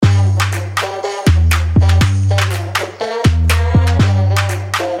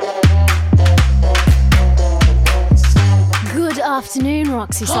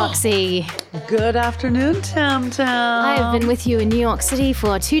Roxy Soxy. Good afternoon, Tam Tam. I've been with you in New York City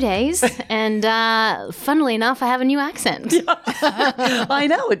for 2 days, and funnily enough, I have a new accent. I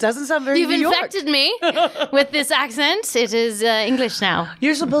know, it doesn't sound very You've New York. infected me with this accent. It is English now.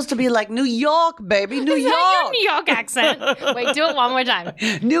 You're supposed to be like, New York, baby, New Is York. that your New York accent? Wait, do it one more time.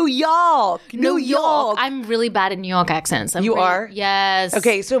 New York. New York. I'm really bad at New York accents. You are? Yes.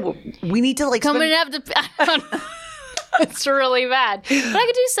 Okay, so we need to like Come and have the... It's really bad. But I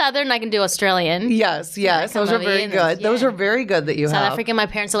can do Southern, I can do Australian. Yes. Those are very good. Yeah. Those are very good that you South have. African, my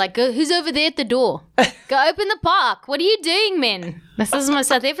parents are like, "Go, who's over there at the door? Go open the park. What are you doing, man?" This is my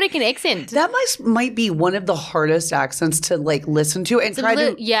South African accent. That might be one of the hardest accents to like listen to and try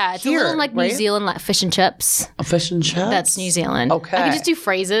to it's hear, a little like right? New Zealand, like fish and chips. Fish and chips? That's New Zealand. Okay. I can just do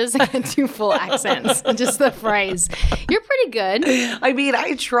phrases. I can do full accents. Just the phrase. You're pretty good. I mean,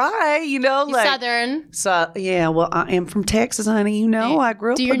 I try, You're like Southern. So yeah, well, I am from Texas, honey. I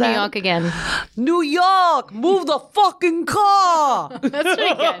grew up Do your with New that. York again. New York, move the fucking car. That's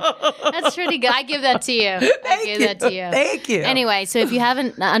pretty good. That's pretty good. I give that to you. Thank you. Anyway, so if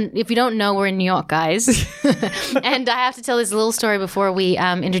you don't know, we're in New York, guys. And I have to tell this little story before we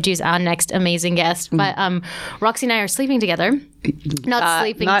introduce our next amazing guest. But Roxy and I are sleeping together. Not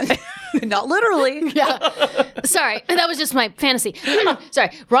sleeping. Not literally. Yeah. Sorry. That was just my fantasy.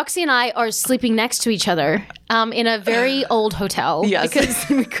 Sorry. Roxy and I are sleeping next to each other in a very old hotel. Yes. Because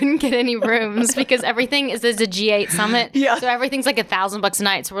we couldn't get any rooms because there's a G8 summit. Yeah. So everything's like $1,000 a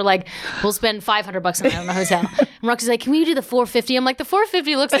night. So we're like, we'll spend $500 a night on the hotel. And Roxy's like, can we do the $450? I'm like, the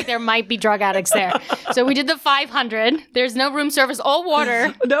 $450 looks like there might be drug addicts there. So we did the $500. There's no room service or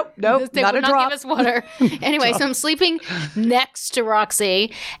water. Nope. They Not would a not drop. give us water. Anyway, so I'm sleeping next to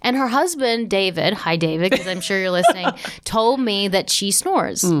Roxy, and her husband, David, hi David, because I'm sure you're listening, told me that she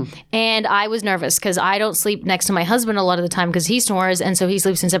snores. And I was nervous because I don't sleep next to my husband a lot of the time because he snores, and so he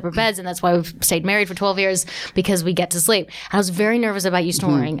sleeps in separate beds, and that's why we've stayed married for 12 years, because we get to sleep. I was very nervous about you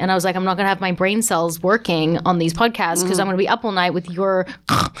snoring, and I was like, I'm not going to have my brain cells working on these podcasts because I'm going to be up all night with your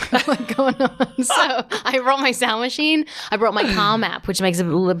going on. So I brought my sound machine. I brought my Calm app, which makes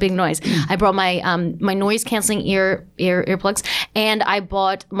a big noise. I brought my my noise canceling earplugs, and I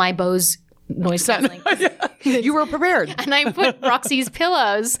bought my Bose noise canceling. You were prepared. And I put Roxy's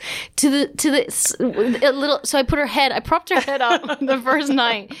pillows to the little. So I propped her head up the first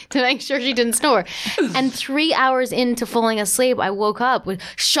night to make sure she didn't snore. And 3 hours into falling asleep, I woke up with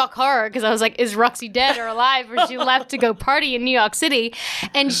shock horror because I was like, "Is Roxy dead or alive?" Or she left to go party in New York City,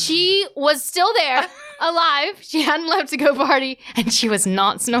 and she was still there, alive. She hadn't left to go party, and she was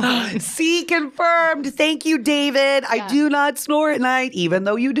not snoring. See, confirmed. Thank you, David. I do not snore at night, even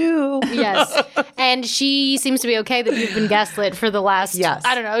though you do. Yes. And she seems to be okay that you've been gaslit for the last,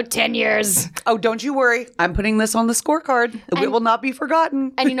 10 years. Oh, don't you worry. I'm putting this on the scorecard. It will not be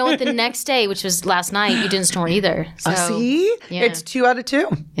forgotten. And you know what? The next day, which was last night, you didn't snore either. So, see? Yeah. It's 2 out of 2.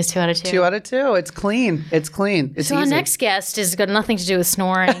 It's 2 out of 2. 2 out of 2. It's clean. It's So easy. our next guest has got nothing to do with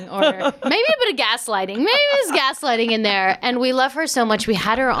snoring or maybe a bit of gaslighting. Maybe there's gaslighting in there. And we love her so much. We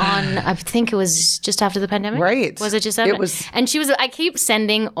had her on, I think it was just after the pandemic. Right. Was it just after? It was. And I keep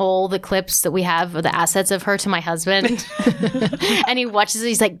sending all the clips that we have of the assets of her to my husband. And he watches it.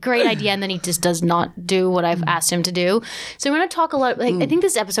 He's like, great idea. And then he just does not do what I've asked him to do. So we're going to talk a lot. I think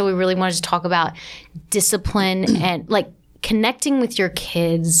this episode we really wanted to talk about discipline and connecting with your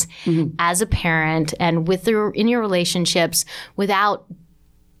kids as a parent and in your relationships without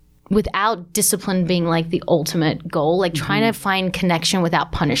discipline being like the ultimate goal, trying to find connection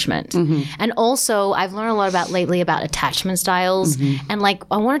without punishment. And also I've learned a lot lately about attachment styles. And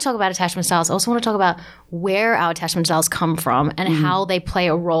I want to talk about attachment styles. I also want to talk about where our attachment styles come from and how they play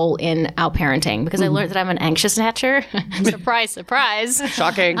a role in our parenting, because I learned that I'm an anxious attacher. Surprise, surprise.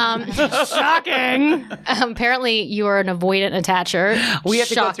 Shocking. Shocking. Apparently you are an avoidant attacher. We have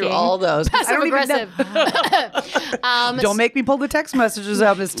to go through all those. Passive aggressive. Don't make me pull the text messages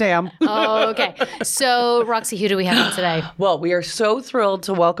out, Miss Tam. Oh, okay. So, Roxy, who do we have on today? Well, we are so thrilled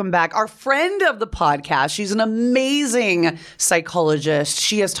to welcome back our friend of the podcast. She's an amazing psychologist.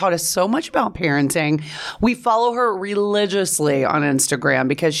 She has taught us so much about parenting. We follow her religiously on Instagram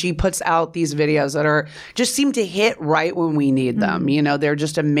because she puts out these videos that just seem to hit right when we need them. They're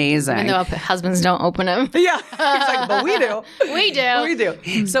just amazing. Even though husbands don't open them. Yeah. He's like, but we do. We do. We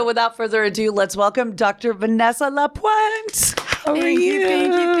do. So without further ado, let's welcome Dr. Vanessa Lapointe. How are you?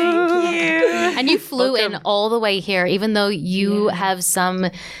 Thank you. And you flew in all the way here, even though you have some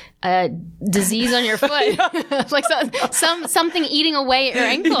a disease on your foot, like something eating away at your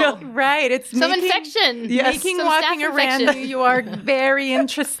ankle. Yeah, right. It's some infection. Yes. Making some walking around New York very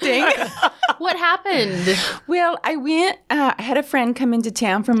interesting. What happened? Well, I went. I had a friend come into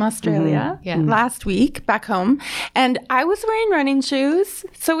town from Australia last week back home, and I was wearing running shoes,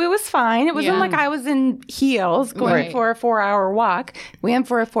 so it was fine. It wasn't like I was in heels going for a 4-hour walk. Went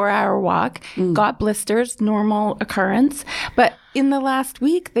for a 4-hour walk, got blisters, normal occurrence, but in the last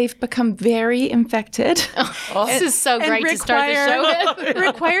week, they've become very infected. This is so great to start the show with.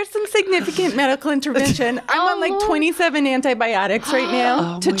 Requires some significant medical intervention. I'm on like 27 antibiotics right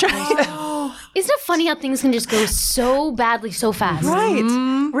now to try. Isn't it funny how things can just go so badly so fast?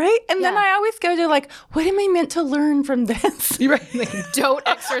 Right. Right? And then I always go to like, what am I meant to learn from this? Don't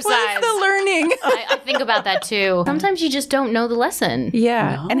exercise. What is the learning? I think about that too. Sometimes you just don't know the lesson.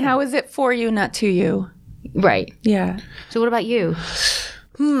 Yeah. No. And how is it for you, not to you? Right. Yeah. So what about you?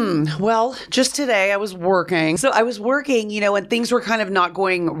 Well, just today I was working. So I was working, and things were kind of not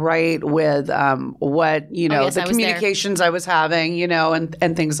going right with what, the communications I was having,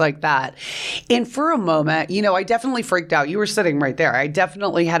 and things like that. And for a moment, I definitely freaked out. You were sitting right there. I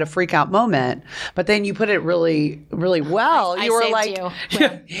definitely had a freak out moment. But then you put it really, really well. I you were saved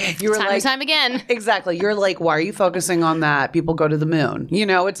like, you were like, time again. Exactly. You're like, why are you focusing on that? People go to the moon.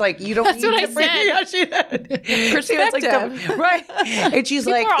 It's like, you don't That's need what to freak out. She did. Perspective. Right. And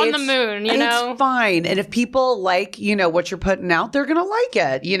she's People are on the moon, It's fine. And if people like, what you're putting out, they're going to like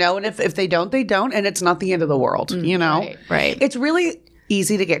it, and if they don't, they don't. And it's not the end of the world, Right. It's really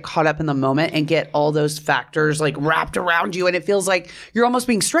easy to get caught up in the moment and get all those factors like wrapped around you. And it feels like you're almost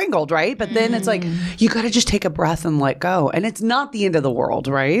being strangled, right? But then it's like, you got to just take a breath and let go. And it's not the end of the world,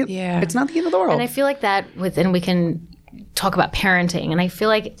 right? Yeah. It's not the end of the world. And I feel like that and we can talk about parenting. And I feel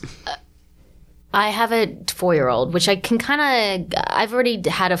like I have a 4-year-old, which I can I've already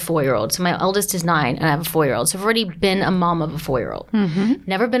had a 4-year-old. So my eldest is 9 and I have a 4-year-old. So I've already been a mom of a 4-year-old.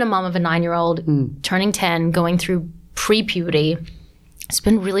 Never been a mom of a 9-year-old, turning 10, going through pre-puberty. It's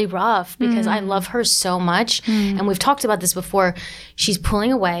been really rough because I love her so much. And we've talked about this before. She's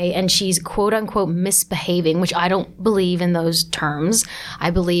pulling away and she's quote unquote misbehaving, which I don't believe in those terms. I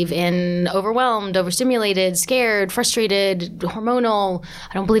believe in overwhelmed, overstimulated, scared, frustrated, hormonal.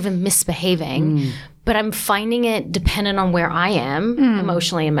 I don't believe in misbehaving. But I'm finding it dependent on where I am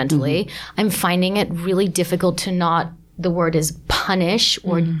emotionally and mentally. I'm finding it really difficult to not, the word is punish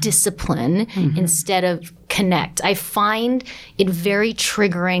or discipline instead of connect. I find it very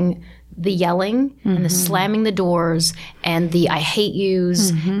triggering, the yelling and the slamming the doors and the I hate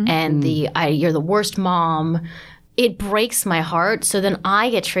yous and the you're the worst mom. It breaks my heart. So then I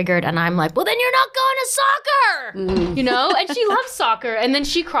get triggered and I'm like, well, then you're not going to soccer, And she loves soccer. And then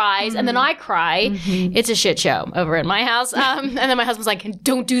she cries and then I cry. It's a shit show over at my house. And then my husband's like,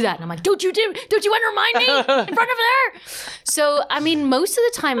 don't do that. And I'm like, don't you want to remind me in front of her? So, I mean, most of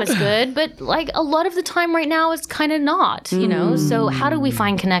the time it's good, but like a lot of the time right now it's kind of not, So how do we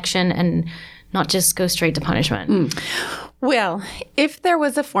find connection and not just go straight to punishment? Well, if there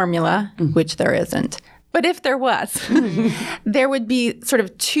was a formula, which there isn't, but if there was, there would be sort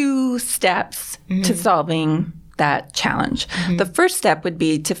of 2 steps to solving that challenge. The first step would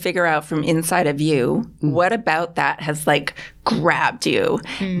be to figure out from inside of you, what about that has like grabbed you?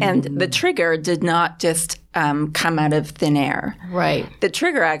 And the trigger did not just come out of thin air. Right. The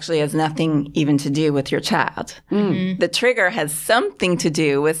trigger actually has nothing even to do with your child. The trigger has something to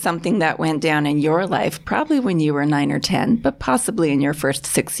do with something that went down in your life, probably when you were 9 or 10, but possibly in your first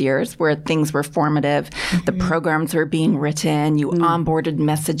 6 years where things were formative, the programs were being written, you onboarded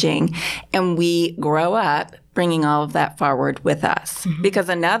messaging, and we grow up bringing all of that forward with us. Because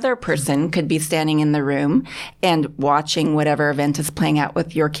another person could be standing in the room and watching whatever event is playing out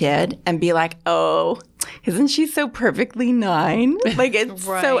with your kid and be like, oh, isn't she so perfectly 9? Like, it's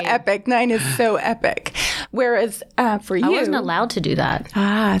so epic. 9 is so epic. Whereas for you... I wasn't allowed to do that.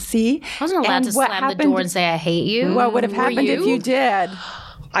 Ah, see? I wasn't allowed to slam the door and say, I hate you. What would have happened if you did?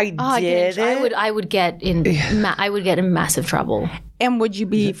 I did it. I would get in massive trouble. And would you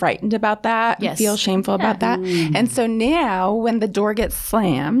be frightened about that? Yes. Feel shameful about that? And so now when the door gets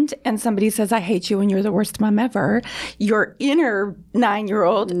slammed and somebody says, I hate you and you're the worst mom ever, your inner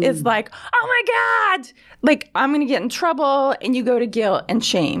 9-year-old is like, oh my God, like I'm going to get in trouble. And you go to guilt and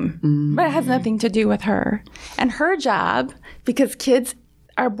shame. But it has nothing to do with her. And her job, because kids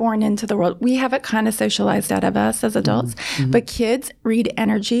are born into the world. We have it kind of socialized out of us as adults, but kids read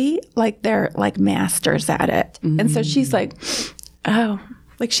energy like they're like masters at it. And so she's like, oh,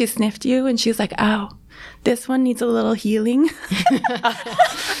 like she sniffed you and she's like, oh, this one needs a little healing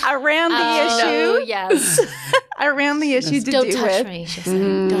around the issue. Yes. around the issue to Don't do touch with. me, she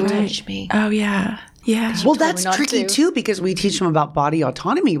said. Don't touch me. Oh, yeah. Yeah. Well, that's not tricky to. too, because we teach them about body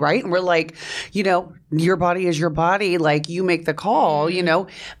autonomy, right? And we're like, your body is your body. Like, you make the call,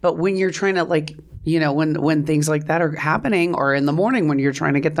 but when you're trying to when things like that are happening, or in the morning when you're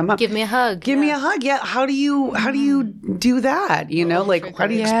trying to get them up, Give me a hug. give me a hug. Yeah. How do you do that? How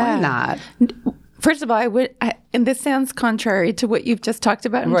do you explain that? First of all, and this sounds contrary to what you've just talked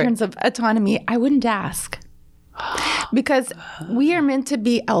about in terms of autonomy, I wouldn't ask. Because we are meant to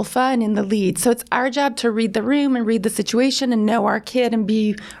be alpha and in the lead. So it's our job to read the room and read the situation and know our kid and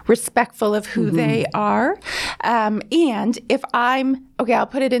be respectful of who they are. And if I'll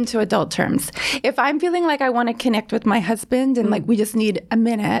put it into adult terms. If I'm feeling like I want to connect with my husband and like we just need a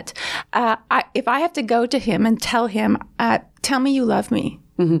minute, if I have to go to him and tell him, tell me you love me.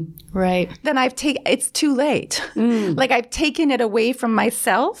 Mm-hmm. Right. Then it's too late. Like I've taken it away from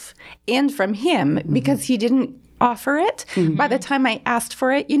myself and from him because he didn't offer it by the time I asked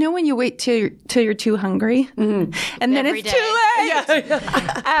for it. When you wait till you're too hungry and then Every it's day. too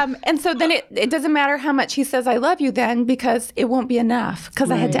late. And so then it doesn't matter how much he says I love you then, because it won't be enough because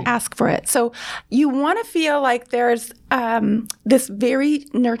I had to ask for it. So you want to feel like there's this very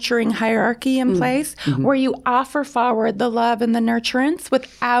nurturing hierarchy in place where you offer forward the love and the nurturance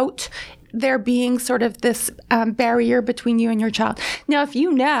without there being sort of this barrier between you and your child. Now,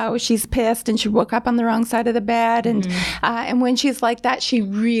 if she's pissed and she woke up on the wrong side of the bed, and when she's like that, she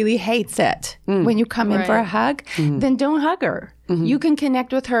really hates it when you come in for a hug, then don't hug her. You can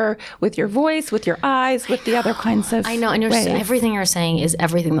connect with her with your voice, with your eyes, with the other kinds of I know, and everything you're saying is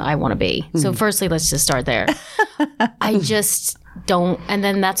everything that I want to be. So firstly, let's just start there. I just don't, and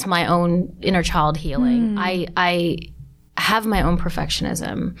then that's my own inner child healing. I have my own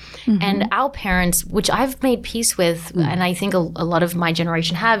perfectionism, and our parents, which I've made peace with, and I think a lot of my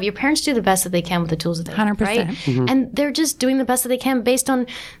generation have, your parents do the best that they can with the tools that they have, 100%. right? And they're just doing the best that they can based on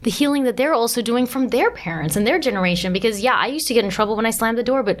the healing that they're also doing from their parents and their generation. Because I used to get in trouble when I slammed the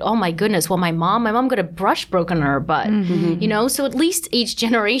door, but oh my goodness, my mom got a brush broken on her butt, so at least each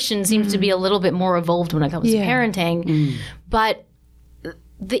generation seems to be a little bit more evolved when it comes to parenting. But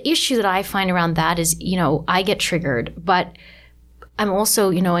the issue that I find around that is, I get triggered, but I'm also,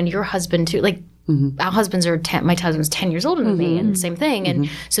 and your husband too, like our husbands are my husband's 10 years older than me, and same thing.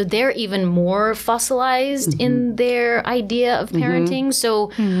 And so they're even more fossilized in their idea of parenting. So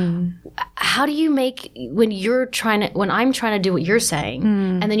how do you make, when I'm trying to do what you're saying,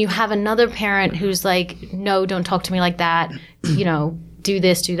 and then you have another parent who's like, no, don't talk to me like that, do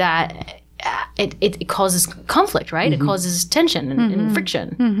this, do that. It causes conflict, right? It causes tension and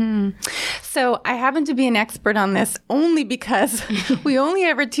friction. So I happen to be an expert on this only because we only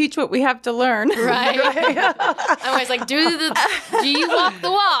ever teach what we have to learn. Right. I'm always like, do you walk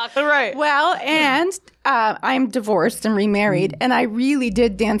the walk? Right. Well, and I'm divorced and remarried, and I really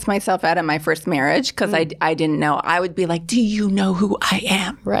did dance myself out of my first marriage because I didn't know. I would be like, do you know who I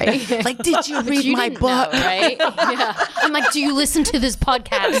am? Right. Like, did you read You my didn't book? know, right? Yeah. I'm like, do you listen to this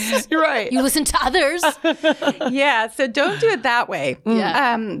podcast? You're right. You listen to others? Yeah, so don't do it that way.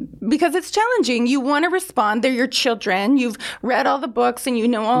 Yeah. Because it's challenging. You want to respond. They're your children. You've read all the books and you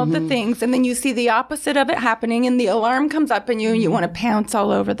know all of the things, and then you see the opposite of it happening, and the alarm comes up in you, and you want to pounce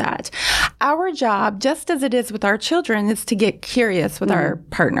all over that. Our job, just as it is with our children, is to get curious with our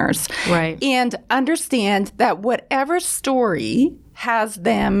partners. Right. And understand that whatever story has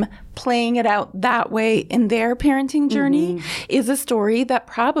them playing it out that way in their parenting journey is a story that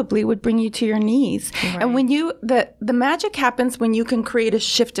probably would bring you to your knees. Right. And when the magic happens when you can create a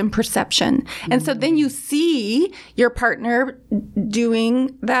shift in perception. And so then you see your partner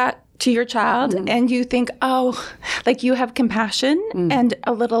doing that to your child, and you think, oh, like you have compassion and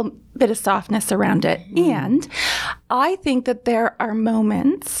a little bit of softness around it. And I think that there are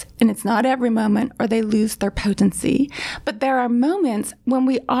moments, and it's not every moment or they lose their potency, but there are moments when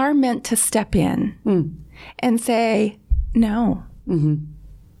we are meant to step in and say, no.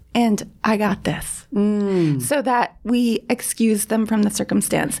 And I got this, so that we excuse them from the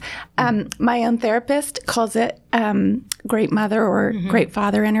circumstance. My own therapist calls it great mother or great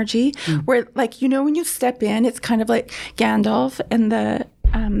father energy, where, like, when you step in, it's kind of like Gandalf and the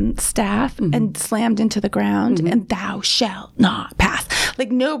staff and slammed into the ground, and thou shalt not pass.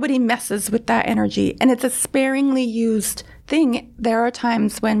 Like, nobody messes with that energy, and it's a sparingly used thing. There are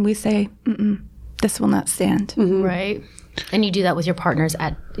times when we say, this will not stand. Right. And you do that with your partners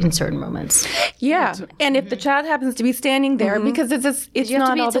in certain moments. Yeah. And if the child happens to be standing there, because it's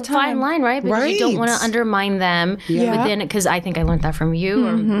not all the It's a fine time. line, right? Because you don't want to undermine them within it. Because I think I learned that from you,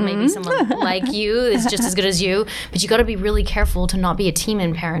 or maybe someone like you is just as good as you. But you got to be really careful to not be a team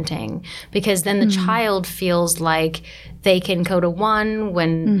in parenting, because then the child feels like they can go to one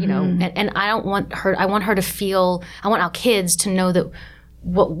when, you know, and I don't want her, I want her to feel, I want our kids to know that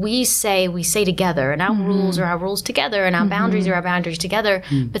what we say together, and our rules are our rules together, and our boundaries are our boundaries together.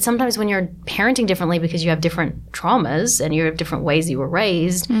 But sometimes when you're parenting differently because you have different traumas and you have different ways you were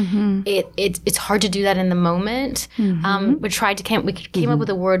raised, it's hard to do that in the moment. We came up with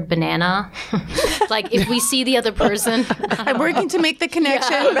the word banana. Like if we see the other person. I'm working to make the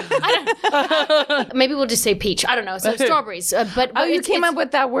connection. Maybe we'll just say peach. I don't know. So strawberries. But you came up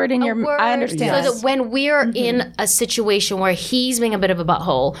with that word in your word, I understand. So that when we're in a situation where he's being a bit of a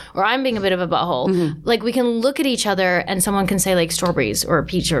butthole or I'm being a bit of a butthole, like we can look at each other and someone can say like strawberries or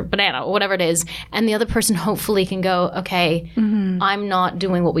peach or banana or whatever it is, and the other person hopefully can go, okay, I'm not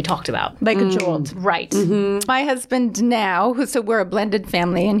doing what we talked about. Like a jolt. Right. My husband now, so we're a blended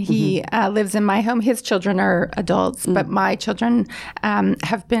family, and he lives in my home. His children are adults, but my children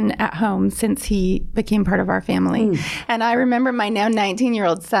have been at home since he became part of our family. And I remember my now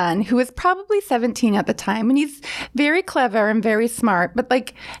 19-year-old son, who was probably 17 at the time, and he's very clever and very smart, but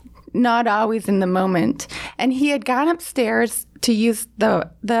like not always in the moment. And he had gone upstairs to use the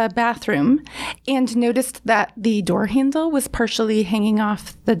bathroom and noticed that the door handle was partially hanging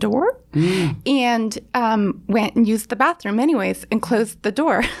off the door and went and used the bathroom anyways and closed the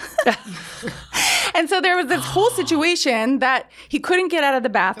door. And so there was this whole situation that he couldn't get out of the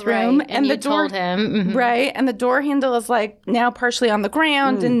bathroom, Right. and the door told him. right, and the door handle is like now partially on the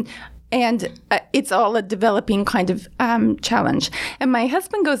ground, and it's all a developing kind of challenge. And my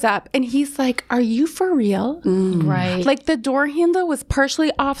husband goes up and he's like, "Are you for real?" Right. Like the door handle was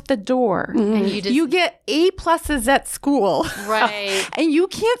partially off the door. And You get A+ at school. Right. And you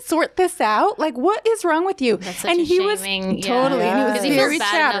can't sort this out? Like, what is wrong with you? That's such and a he shaming, was totally, and he was Because he very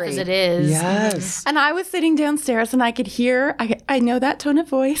feels bad enough chattery. as it is. Yes. And I was sitting downstairs and I could hear, I know that tone of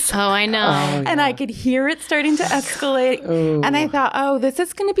voice. Oh, I know. And I could hear it starting to escalate. And I thought, oh, this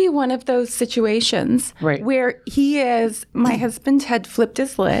is going to be one of those situations where my husband had flipped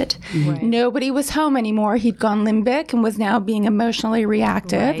his lid. Nobody was home anymore. He'd gone limbic and was now being emotionally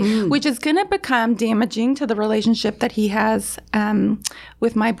reactive, which is going to become damaging to the relationship that he has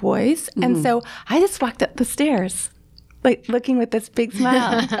with my boys. And so I just walked up the stairs, like looking with this big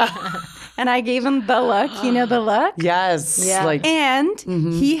smile. And I gave him the look, you know, the look. Yes. Yeah. Like, And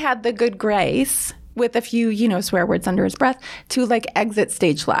he had the good grace, with a few, swear words under his breath, to like exit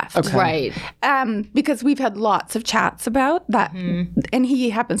stage left. Okay. Right. Because we've had lots of chats about that. And he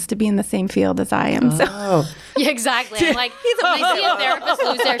happens to be in the same field as I am. So Yeah, exactly. I'm like, when I see a therapist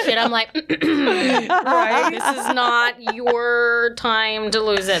lose their shit, I'm like, right? This is not your time to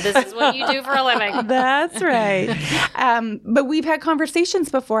lose it. This is what you do for a living. that's right. But we've had conversations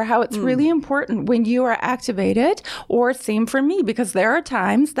before how it's really important when you are activated, or same for me, because there are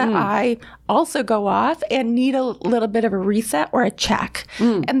times that I also go off and need a little bit of a reset or a check.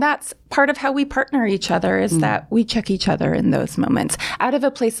 And that's part of how we partner each other, is that we check each other in those moments out of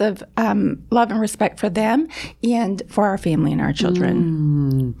a place of love and respect for them and for our family and our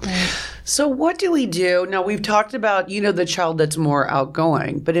children. So what do we do? Now, we've talked about, the child that's more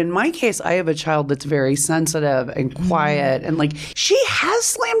outgoing. But in my case, I have a child that's very sensitive and quiet. And like, she has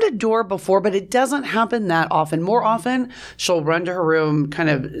slammed a door before, but it doesn't happen that often. More often, she'll run to her room, kind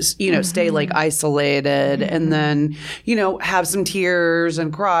of, stay like isolated and then, have some tears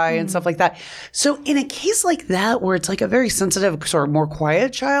and cry and stuff like that. So in a case like that, where it's like a very sensitive, sort of more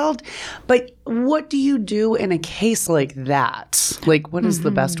quiet child, but what do you do in a case like that? Like, what is the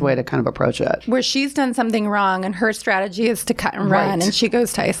best way to kind of approach it? Where she's done something wrong and her strategy is to cut and run, and she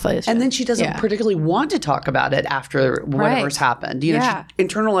goes to isolation. And then she doesn't particularly want to talk about it after whatever's happened. She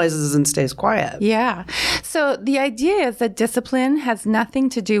internalizes and stays quiet. Yeah. So the idea is that discipline has nothing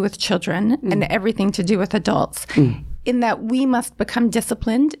to do with children and everything to do with adults. In that we must become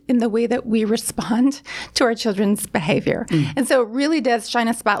disciplined in the way that we respond to our children's behavior. And so it really does shine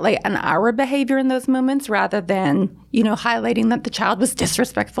a spotlight on our behavior in those moments, rather than, highlighting that the child was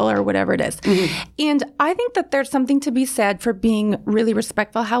disrespectful or whatever it is. And I think that there's something to be said for being really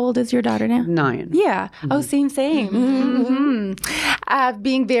respectful. How old is your daughter now? 9. Yeah. Oh, same.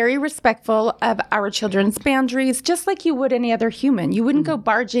 Being very respectful of our children's boundaries, just like you would any other human. You wouldn't go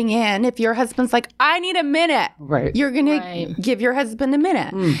barging in if your husband's like, I need a minute. Right. You're going to give your husband a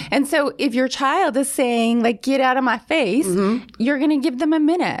minute. And so if your child is saying, like, get out of my face, you're going to give them a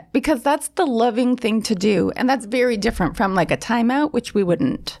minute, because that's the loving thing to do. And that's very different from like a timeout, which we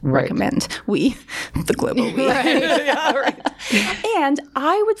wouldn't recommend. We, the global we. And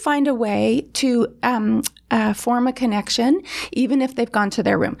I would find a way to form a connection, even if they've gone to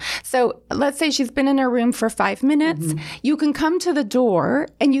their room. So let's say she's been in her room for 5 minutes. You can come to the door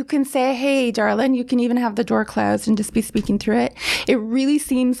and you can say, hey, darling, you can even have the door closed and just be speaking through it. It really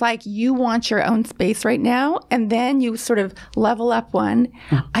seems like you want your own space right now. And then you sort of level up one.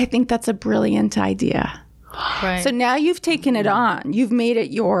 I think that's a brilliant idea. Right. So now you've taken it on. You've made it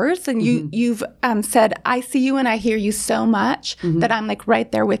yours, and you've said, "I see you and I hear you so much that I'm like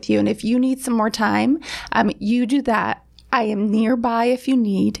right there with you. And if you need some more time, you do that. I am nearby if you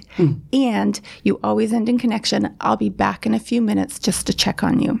need, and you always end in connection. I'll be back in a few minutes just to check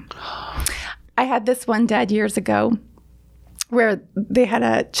on you." I had this one dad years ago where they had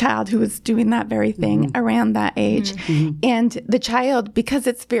a child who was doing that very thing around that age. And the child, because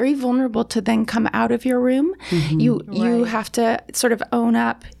it's very vulnerable to then come out of your room, you have to sort of own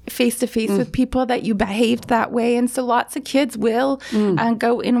up face to face with people that you behaved that way. And so lots of kids will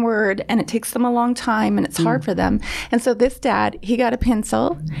go inward, and it takes them a long time, and it's hard for them. And so this dad, he got a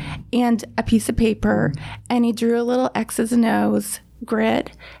pencil and a piece of paper, and he drew a little X's and O's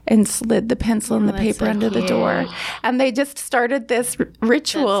grid and slid the pencil and the paper under the door. And they just started this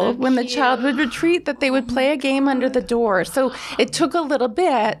ritual when the child would retreat, that they would play a game under the door. So it took a little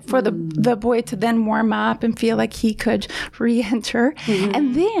bit for the boy to then warm up and feel like he could re-enter.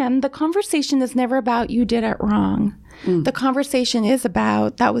 And then the conversation is never about you did it wrong. The conversation is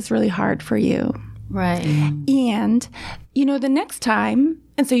about that was really hard for you. Right. And, you know, the next time,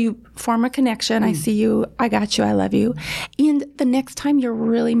 and so you form a connection. I see you. I got you. I love you. And the next time you're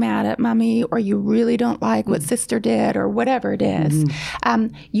really mad at mommy, or you really don't like what sister did, or whatever it is,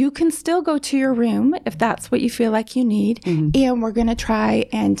 you can still go to your room if that's what you feel like you need. And we're going to try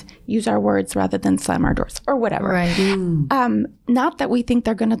and use our words rather than slam our doors or whatever. Right. Not that we think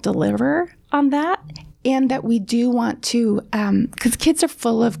they're going to deliver on that. And that we do want to, because kids are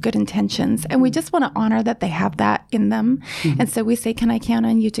full of good intentions, and we just want to honor that they have that in them. And so we say, can I count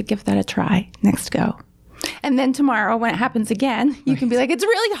on you to give that a try? Next go. And then tomorrow, when it happens again, you can be like, it's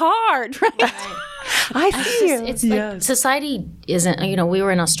really hard, right? I see you. It's like society isn't, you know, we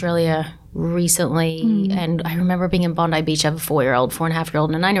were in Australia recently, and I remember being in Bondi Beach. I have a 4-year-old,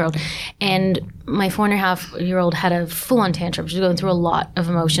 4.5-year-old, and a 9-year-old. And my 4.5-year-old had a full-on tantrum. She was going through a lot of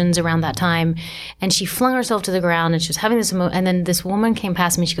emotions around that time. And she flung herself to the ground, and she was having this and then this woman came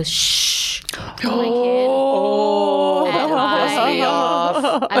past me, and she goes, shh, to my kid. And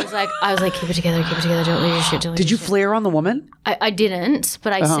I was like, keep it together, don't lose your shit. Did you flare on the woman? I didn't,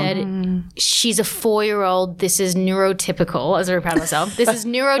 but I said, she's a 4-year-old. This is neurotypical. I was very proud of myself. This is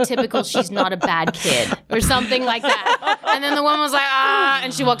neurotypical. She's not a bad kid, or something like that. And then the woman was like,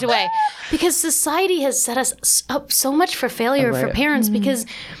 and she walked away. Because society has set us up so much for failure for parents, because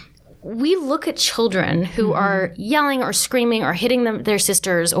we look at children who are yelling or screaming or hitting their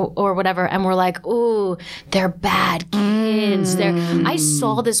sisters or whatever, and we're like, ooh, they're bad kids. I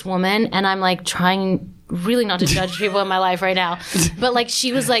saw this woman, and I'm like trying really not to judge people in my life right now, but like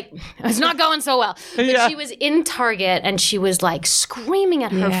she was like, it's not going so well. But she was in Target, and she was like screaming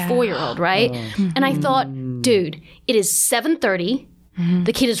at her 4-year-old, right? And I thought, dude, it is 7:30.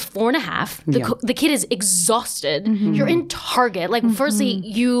 The kid is 4.5. The kid is exhausted. You're in Target. Like, firstly,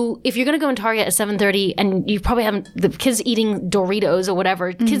 if you're going to go in Target at 7:30 and you probably haven't, the kid's eating Doritos or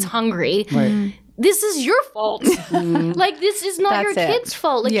whatever, kid's hungry. Right. This is your fault. Like, this is not your kid's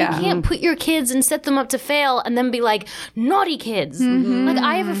fault. Like, you can't put your kids and set them up to fail and then be like, naughty kids. Like,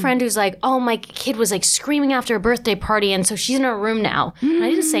 I have a friend who's like, oh, my kid was like screaming after a birthday party, and so she's in her room now. And I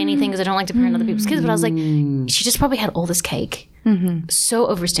didn't say anything because I don't like to parent other people's kids, but I was like, she just probably had all this cake. So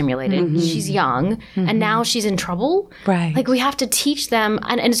overstimulated. She's young, and now she's in trouble. Right. Like, we have to teach them.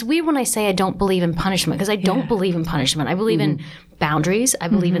 And it's weird when I say I don't believe in punishment, because I don't believe in punishment. I believe in boundaries. I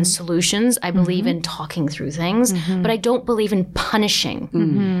believe in solutions. I believe in talking through things, but I don't believe in punishing.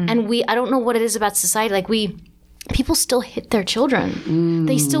 And I don't know what it is about society. Like, people still hit their children.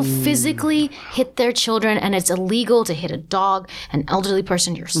 They still physically hit their children, and it's illegal to hit a dog, an elderly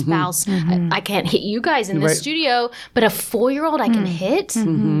person, your spouse. I can't hit you guys in this studio, but a 4-year-old I can hit,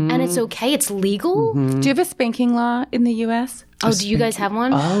 and it's okay. It's legal. Do you have a spanking law in the U.S.? Oh, do you guys have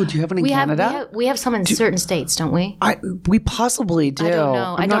one? Oh, do you have one in Canada? We have some in certain states, don't we? We possibly do. I don't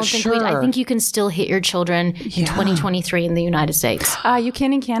know. I'm not sure. I think you can still hit your children in 2023 in the United States. You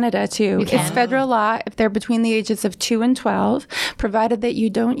can in Canada, too. It's federal law if they're between the ages of 2 and 12, provided that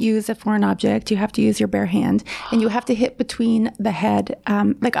you don't use a foreign object. You have to use your bare hand, and you have to hit between the head,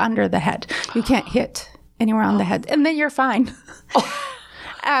 like under the head. You can't hit anywhere on the head, and then you're fine.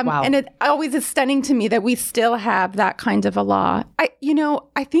 Wow. And it always is stunning to me that we still have that kind of a law.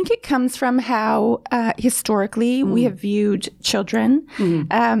 I think it comes from how historically we have viewed children.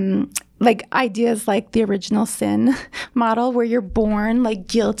 Like ideas like the original sin model, where you're born like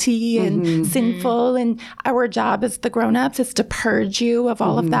guilty and sinful, and our job as the grown-ups is to purge you of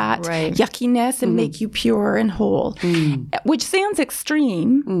all of that yuckiness and make you pure and whole, which sounds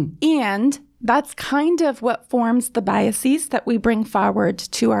extreme. And that's kind of what forms the biases that we bring forward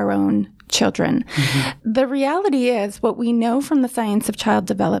to our own children. The reality is what we know from the science of child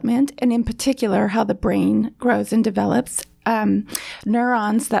development, and in particular how the brain grows and develops,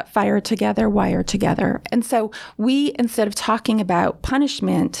 neurons that fire together wire together. And so we, instead of talking about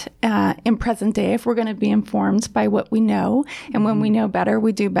punishment in present day, if we're going to be informed by what we know, and when we know better,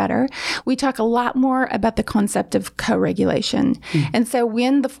 we do better, we talk a lot more about the concept of co-regulation. And so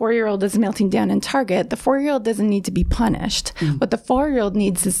when the 4-year-old is melting down in Target, the 4-year-old doesn't need to be punished. What the 4-year-old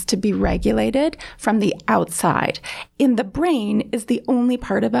needs is to be regulated from the outside. In the brain is the only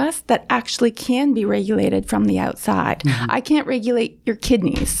part of us that actually can be regulated from the outside. I can't regulate your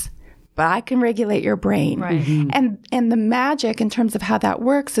kidneys, but I can regulate your brain. Right. And the magic in terms of how that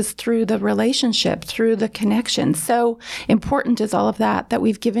works is through the relationship, through the connection. So important is all of that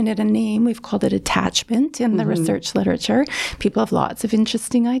we've given it a name. We've called it attachment in the research literature. People have lots of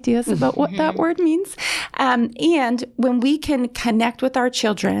interesting ideas about what that word means. And when we can connect with our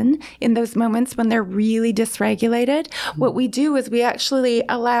children in those moments when they're really dysregulated, what we do is we actually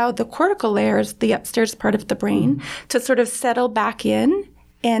allow the cortical layers, the upstairs part of the brain, to sort of settle back in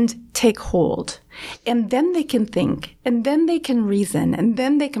and take hold. And then they can think, and then they can reason, and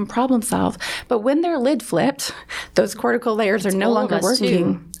then they can problem solve. But when they're lid flipped, those cortical layers are no longer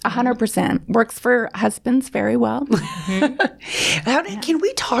working. 100%. Works for husbands very well. Can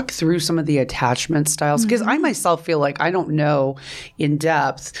we talk through some of the attachment styles? Because I myself feel like I don't know in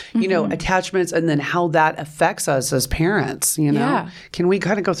depth, attachments and then how that affects us as parents, Yeah. Can we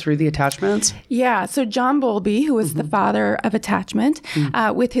kind of go through the attachments? Yeah. So John Bowlby, who was the father of attachment,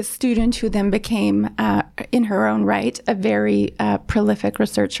 with his student who then became, in her own right, a very prolific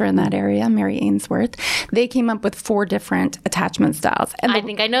researcher in that area, Mary Ainsworth, they came up with 4 different attachment styles. And I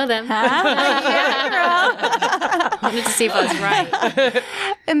think I know them. Yeah, Wanted to see if I was right.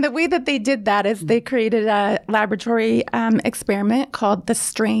 And the way that they did that is they created a laboratory experiment called the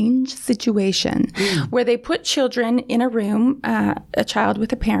strange situation, where they put children in a room, a child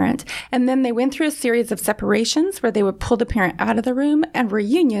with a parent, and then they went through a series of separations where they would pull the parent out of the room, and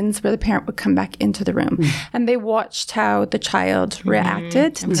reunions where the parent would come back into the room. And they watched how the child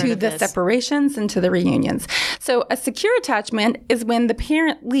reacted to the separations and to the reunions. So a secure attachment is when the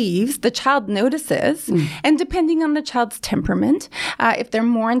parent leaves, the child notices, and depending on the child's temperament, if they're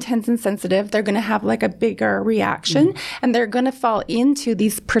more intense and sensitive, they're going to have like a bigger reaction, and they're going to fall into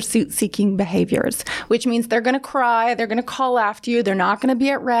these pursuit-seeking behaviors, which means they're going to cry, they're going to call after you, they're not going to be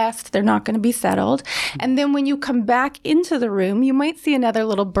at rest, they're not going to be settled. And then when you come back into the room, you might see another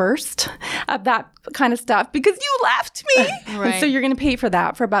little burst of that kind of stuff because you left me. And so you're going to pay for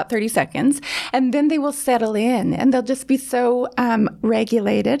that for about 30 seconds. And then they will settle in, and they'll just be so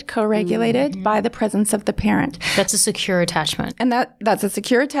regulated, co-regulated by the presence of the parent. That's a secure attachment. And that's a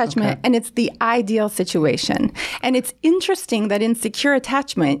secure attachment, and it's the ideal situation. And it's interesting that in secure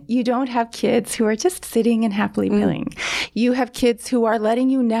attachment, you don't have kids who are just sitting and happily feeling. You have kids who are letting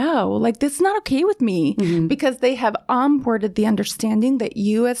you know, like, this is not okay with me, because they have onboarded the understanding that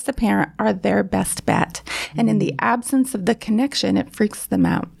you as the parent are their best bet. And in the absence of the connection, it freaks them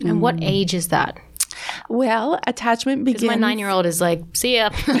out. And what age is that? Well, attachment begins... Because my 9-year-old is like, see ya.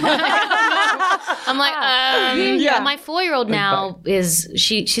 I'm like, my 4-year-old now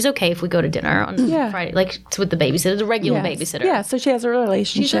she's okay if we go to dinner on Friday, like with the babysitter, the regular babysitter. Yeah, so she has a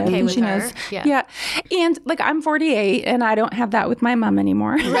relationship. She's okay with she her. knows. Yeah. And like, I'm 48 and I don't have that with my mom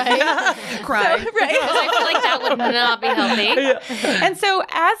anymore. Right. Cry. Because I feel like that would not be healthy. And so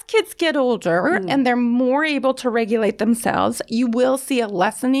as kids get older and they're more able to regulate themselves, you will see a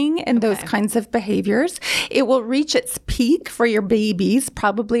lessening in those kinds of behaviors. It will reach its peak for your babies,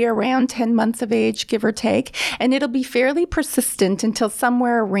 probably around 10 months of age, give or take. And it'll be fairly persistent until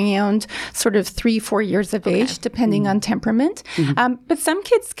somewhere around sort of 3-4 years of age, depending on temperament. But some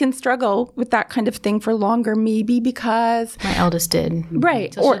kids can struggle with that kind of thing for longer, maybe because... My eldest did.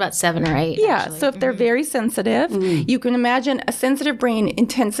 Right. So she's about 7 or 8. Yeah. Actually. So if they're very sensitive, you can imagine a sensitive brain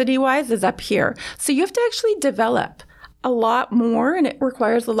intensity-wise is up here. So you have to actually develop a lot more, and it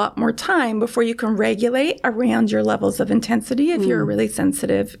requires a lot more time before you can regulate around your levels of intensity if you're a really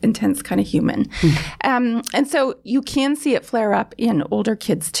sensitive, intense kind of human. And so you can see it flare up in older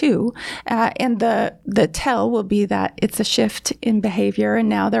kids too. And the tell will be that it's a shift in behavior, and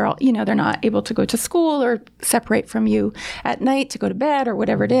now they're all, they're not able to go to school or separate from you at night to go to bed or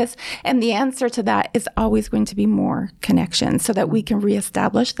whatever it is. And the answer to that is always going to be more connection, so that we can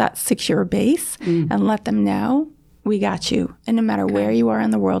reestablish that secure base and let them know we got you. And no matter where you are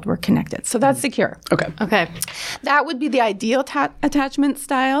in the world, we're connected. So that's secure. Okay. That would be the ideal attachment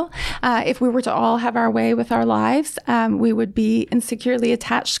style. If we were to all have our way with our lives, we would be in securely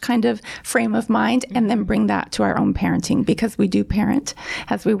attached kind of frame of mind, and then bring that to our own parenting, because we do parent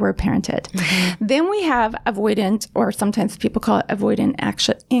as we were parented. Then we have avoidant, or sometimes people call it avoidant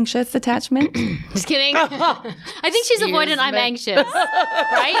anxious attachment. Just kidding. I think she's avoidant. I'm anxious.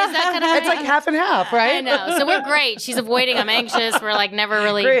 Right? Is that kind of It's like half and half, right? I know. So we're great. She's avoiding. I'm anxious. We're like never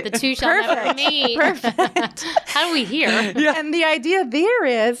really, the two shall never meet. Perfect. How do we hear? And the idea there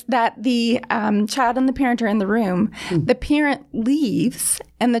is that the child and the parent are in the room. The parent leaves,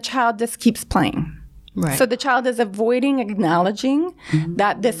 and the child just keeps playing. Right. So the child is avoiding acknowledging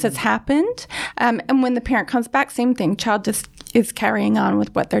that this has happened. And when the parent comes back, same thing. Child just is carrying on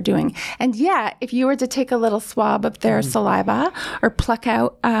with what they're doing. And yeah, if you were to take a little swab of their saliva or pluck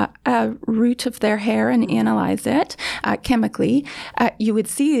out a root of their hair and analyze it chemically, you would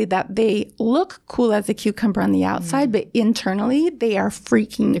see that they look cool as a cucumber on the outside, but internally they are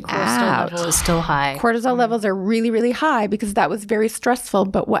freaking The cortisol out. level is still high. Cortisol levels are really, really high because that was very stressful.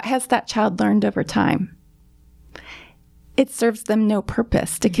 But what has that child learned over time? It serves them no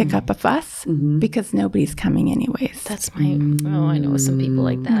purpose to kick up a fuss because nobody's coming anyways. That's my, I know some people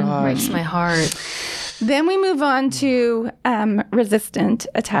like that. It breaks my heart. Then we move on to resistant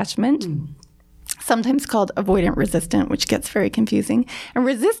attachment. Sometimes called avoidant resistant, which gets very confusing. And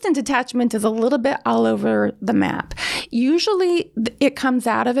resistant attachment is a little bit all over the map. Usually it comes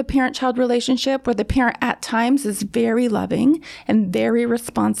out of a parent-child relationship where the parent at times is very loving and very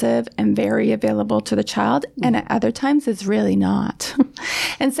responsive and very available to the child, and at other times is really not.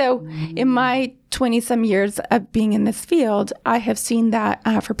 And so in my 20-some years of being in this field, I have seen that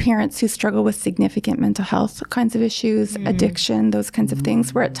for parents who struggle with significant mental health kinds of issues, addiction, those kinds of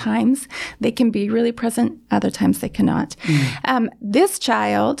things, where at times they can be really present, other times they cannot. This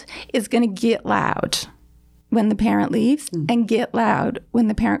child is going to get loud when the parent leaves and get loud when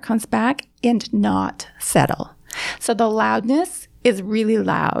the parent comes back and not settle. So the loudness is really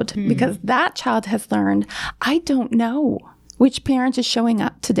loud because that child has learned, I don't know which parent is showing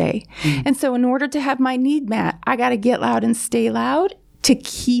up today. And so in order to have my need met, I got to get loud and stay loud to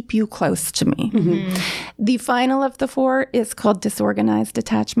keep you close to me. The final of the four is called disorganized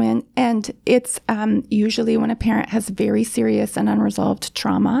attachment. And it's usually when a parent has very serious and unresolved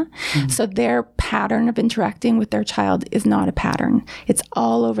trauma. So their pattern of interacting with their child is not a pattern. It's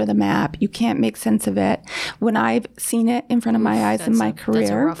all over the map. You can't make sense of it. When I've seen it in front of my eyes in my career,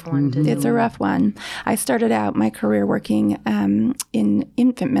 that's a rough one to it's a rough one. I started out my career working in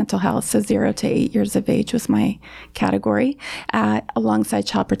infant mental health, so 0 to 8 years of age was my category, alongside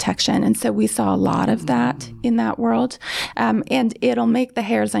child protection. And so we saw a lot of that in that world. And it'll make the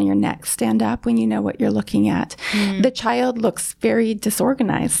hairs on your neck stand up when you know what you're looking at. The child looks very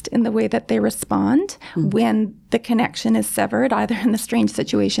disorganized in the way that they respond when the connection is severed, either in the strange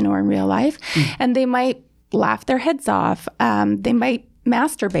situation or in real life. And they might laugh their heads off. They might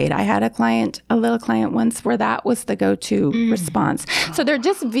masturbate. I had a little client once where that was the go-to response. So they're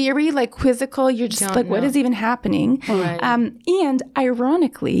just very quizzical. You're just what is even happening? Right. And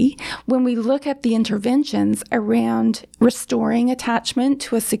ironically, when we look at the interventions around restoring attachment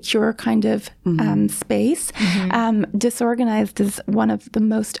to a secure kind of space, disorganized is one of the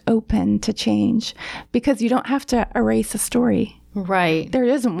most open to change because you don't have to erase a story. Right. There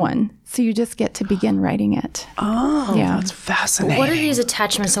isn't one. So you just get to begin writing it. Oh, Yeah. that's fascinating. What are these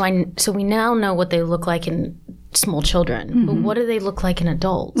attachments? So we now know what they look like in small children, but what do they look like in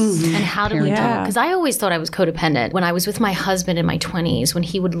adults? And how do we do it? Because I always thought I was codependent. When I was with my husband in my 20s, when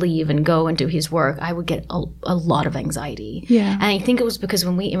he would leave and go and do his work, I would get a lot of anxiety. Yeah. And I think it was because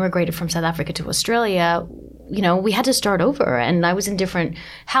when we immigrated from South Africa to Australia, we had to start over, and I was in different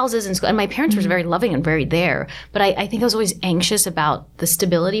houses and school, and my parents were very loving and very there, but I think I was always anxious about the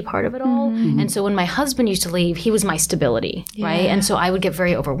stability part of it all. And so when my husband used to leave, he was my stability, right? And so I would get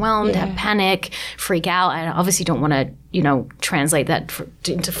very overwhelmed, have panic, freak out. I obviously don't want to translate that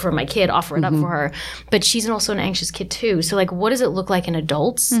for my kid, offer it up for her. But she's also an anxious kid too. So like, what does it look like in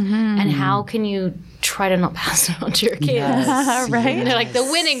adults? And how can you try to not pass it on to your kids? Yes. Right? They're like the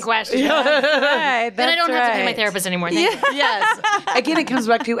winning question. Right. Then I don't have to pay my therapist anymore. Thank you. Yes. Again, it comes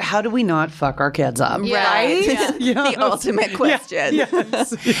back to how do we not fuck our kids up, right? The ultimate question.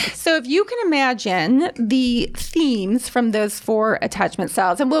 So if you can imagine the themes from those 4 attachment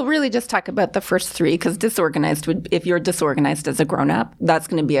styles, and we'll really just talk about the first 3, because if you're disorganized as a grown-up, that's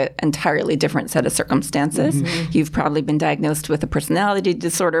going to be an entirely different set of circumstances. You've probably been diagnosed with a personality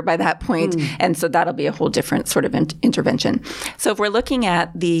disorder by that point, and so that'll be a whole different sort of intervention. So if we're looking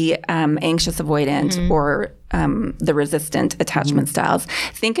at the anxious avoidant or the resistant attachment styles,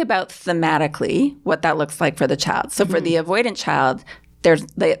 think about thematically what that looks like for the child. So for the avoidant child,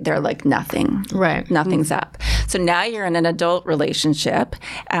 they're like nothing. Right. Nothing's up. So now you're in an adult relationship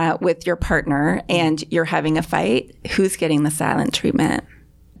with your partner and you're having a fight. Who's getting the silent treatment?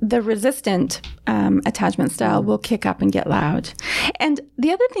 The resistant attachment style will kick up and get loud. And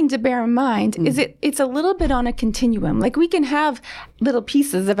the other thing to bear in mind is it's a little bit on a continuum. Like we can have little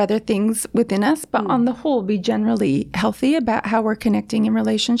pieces of other things within us, but on the whole, be generally healthy about how we're connecting in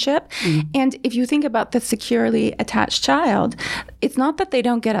relationship. And if you think about the securely attached child, it's not that they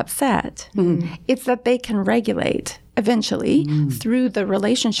don't get upset. It's that they can regulate eventually through the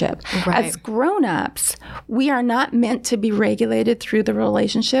relationship. Right. As grown-ups, we are not meant to be regulated through the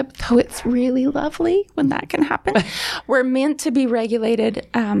relationship, though it's really lovely when that can happen. We're meant to be regulated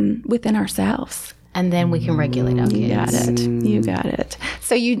within ourselves. And then we can regulate our kids. You got it. You got it.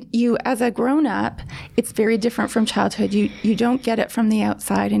 So you as a grown-up, it's very different from childhood. You don't get it from the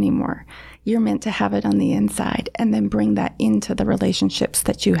outside anymore. You're meant to have it on the inside and then bring that into the relationships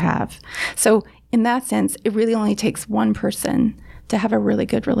that you have. So in that sense, it really only takes one person to have a really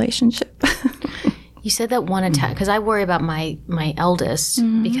good relationship. You said that one attack, because I worry about my eldest,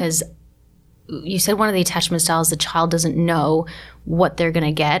 because you said one of the attachment styles, the child doesn't know what they're going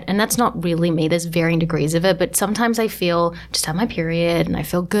to get. And that's not really me. There's varying degrees of it. But sometimes I feel just had my period and I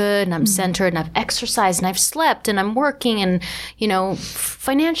feel good and I'm centered and I've exercised and I've slept and I'm working and,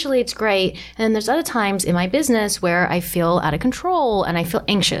 financially it's great. And then there's other times in my business where I feel out of control and I feel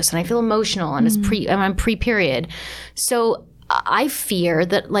anxious and I feel emotional and I'm pre-period. So I fear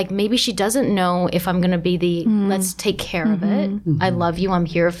that maybe she doesn't know if I'm going to be the let's take care of it. I love you. I'm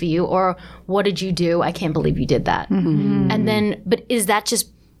here for you. Or what did you do? I can't believe you did that. And then, but is that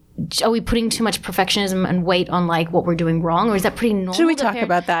just, are we putting too much perfectionism and weight on what we're doing wrong? Or is that pretty normal? Should we talk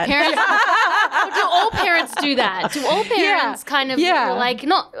about that? Do all parents do that? Do all parents kind of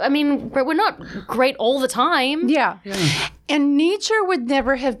we're not great all the time. Yeah. And nature would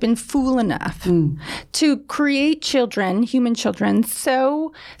never have been fool enough to create children, human children,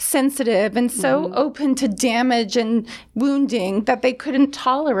 so sensitive and so open to damage and wounding that they couldn't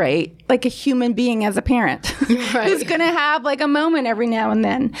tolerate a human being as a parent who's going to have a moment every now and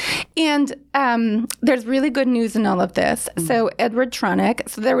then. And there's really good news in all of this. So Edward Tronick,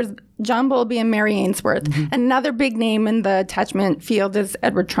 so there was John Bowlby and Mary Ainsworth. Another big name in the attachment field is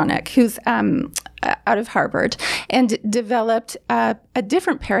Edward Tronick, who's out of Harvard, and developed a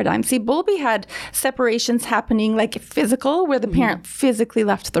different paradigm. See, Bowlby had separations happening physical, where the parent physically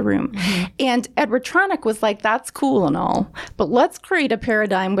left the room. And Edward Tronick was that's cool and all, but let's create a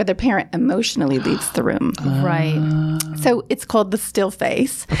paradigm where the parent emotionally leaves the room. Right. So it's called the still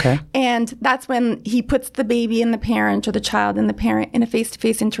face. Okay. And that's when he puts the baby and the parent or the child and the parent in a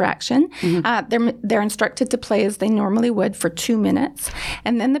face-to-face interaction. They're instructed to play as they normally would for 2 minutes.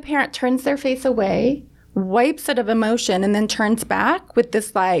 And then the parent turns their face away, wipes it of emotion, and then turns back with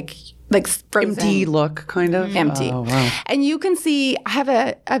this frozen. Empty look, kind of. Empty. Oh, wow. And you can see, I have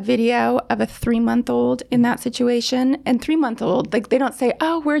a video of a 3-month-old in that situation. And 3-month-old, they don't say,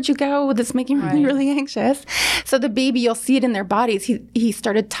 oh, where'd you go? This is making me really, really anxious. So the baby, you'll see it in their bodies. He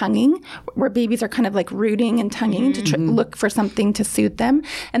started tonguing, where babies are kind of rooting and tonguing to look for something to soothe them.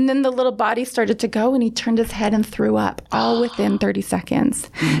 And then the little body started to go, and he turned his head and threw up all within 30 seconds.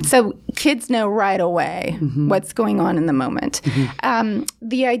 So kids know right away what's going on in the moment.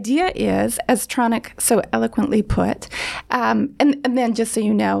 The idea is, as Tronick so eloquently put, and then just so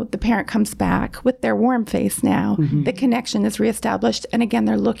you know, the parent comes back with their warm face now. The connection is reestablished. And again,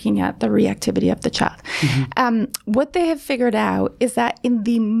 they're looking at the reactivity of the child. What they have figured out is that in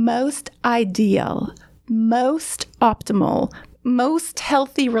the most ideal, most optimal, most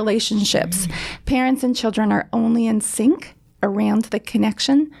healthy relationships, parents and children are only in sync around the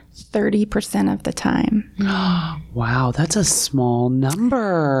connection 30% of the time. Wow, that's a small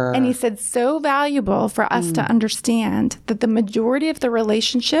number. And he said, so valuable for us to understand that the majority of the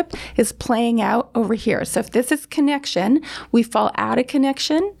relationship is playing out over here. So if this is connection, we fall out of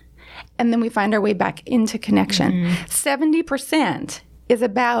connection, and then we find our way back into connection. 70% is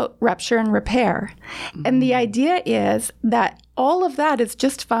about rupture and repair. And the idea is that all of that is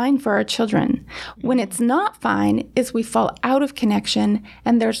just fine for our children. When it's not fine is we fall out of connection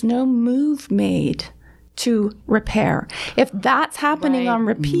and there's no move made to repair. If that's happening on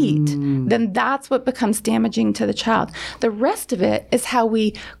repeat, then that's what becomes damaging to the child. The rest of it is how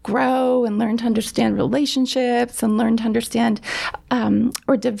we grow and learn to understand relationships and learn to understand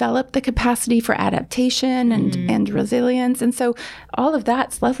or develop the capacity for adaptation and resilience. And so all of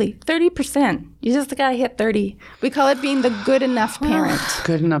that's lovely. 30%. You just got to hit 30. We call it being the good enough parent.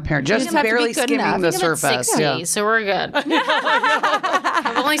 Good enough parent. Just barely skimming the surface. 60, Yeah. so we're good.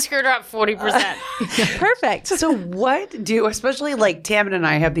 I've only screwed her up 40%. Perfect. So what do, especially like Tammin and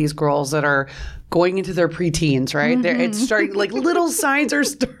I have these girls that are going into their preteens, right? It's starting, like little signs are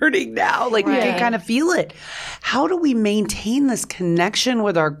starting now. Like we can kind of feel it. How do we maintain this connection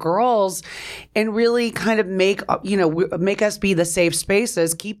with our girls and really kind of make us be the safe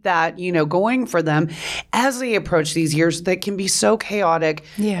spaces, keep that, going for them as they approach these years that can be so chaotic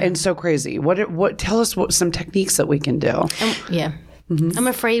and so crazy? Tell us some techniques that we can do. I'm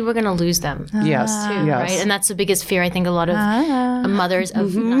afraid we're going to lose them. Yes. Too, right? And that's the biggest fear, I think, a lot of mothers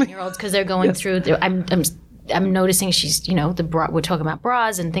of 9-year-olds, because they're going through. I'm noticing she's, we're talking about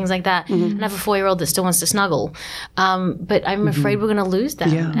bras and things like that. And I have a 4-year-old that still wants to snuggle. But I'm afraid we're going to lose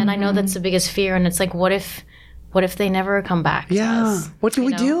them. Yeah. And I know that's the biggest fear. And it's like, what if they never come back to us? What do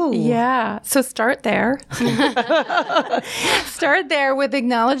we do? Yeah. So start there. Start there with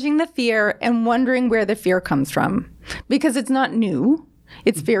acknowledging the fear and wondering where the fear comes from. Because it's not new.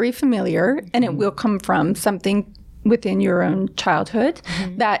 It's very familiar, and it will come from something within your own childhood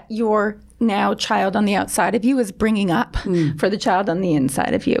that your now child on the outside of you is bringing up for the child on the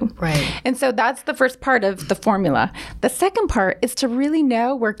inside of you. Right. And so that's the first part of the formula. The second part is to really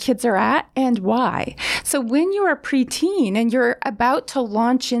know where kids are at and why. So when you're a preteen and you're about to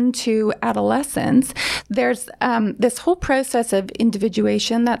launch into adolescence, there's this whole process of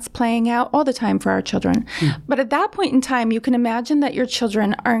individuation that's playing out all the time for our children. But at that point in time, you can imagine that your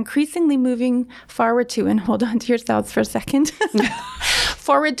children are increasingly moving forward to, and hold on to yourselves for a second,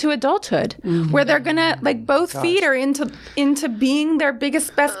 forward to adulthood. Where they're gonna both feet are into being their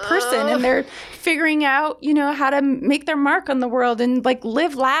biggest best person, and they're figuring out how to make their mark on the world and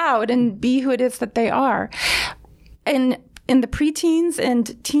live loud and be who it is that they are. And in the preteens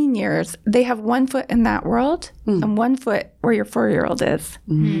and teen years, they have one foot in that world and one foot where your 4-year-old is,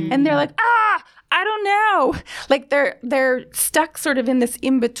 and they're like, I don't know. They're stuck sort of in this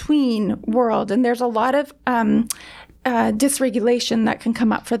in-between world, and there's a lot of dysregulation that can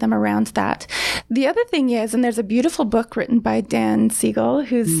come up for them around that. The other thing is, and there's a beautiful book written by Dan Siegel,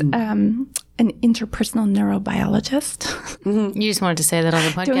 who's an interpersonal neurobiologist. You just wanted to say that on the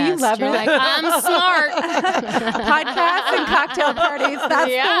podcast. Don't you love You're it? like, I'm smart. Podcasts and cocktail parties.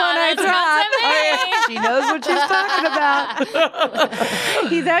 That's the one I She knows what she's talking about.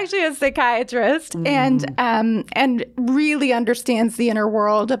 He's actually a psychiatrist and really understands the inner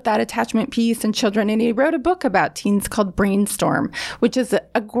world of that attachment piece in children. And he wrote a book about teens called Brainstorm, which is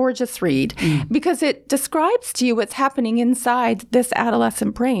a gorgeous read because it describes to you what's happening inside this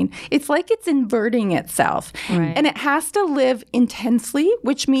adolescent brain. It's like it's inverting itself. Right. And it has to live intensely,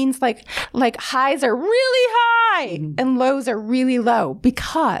 which means like highs are really high and lows are really low,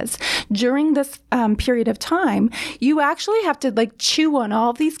 because during this period of time, you actually have to chew on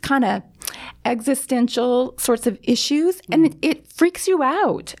all these kind of existential sorts of issues, and it freaks you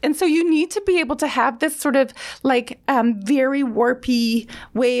out. And so you need to be able to have this sort of very warpy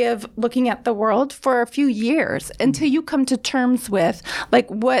way of looking at the world for a few years until you come to terms with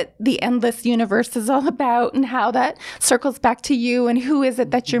what the endless universe is all about and how that circles back to you and who is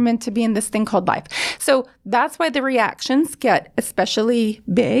it that you're meant to be in this thing called life. So that's why the reactions get especially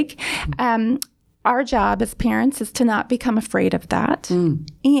big. Our job as parents is to not become afraid of that.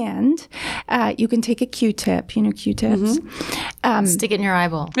 And you can take a Q-tip, Q-tips. Stick it in your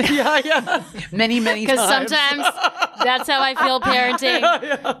eyeball. Yeah. Many times. Because sometimes that's how I feel parenting.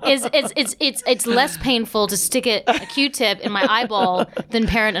 It's less painful to stick a Q-tip in my eyeball than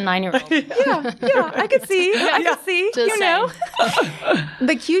parent a 9-year-old. Yeah, I can see. Just saying.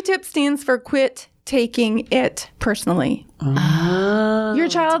 The Q-tip stands for quit taking it personally. Your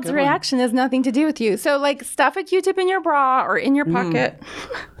child's reaction has nothing to do with you. So, like, stuff a Q-tip in your bra or in your pocket.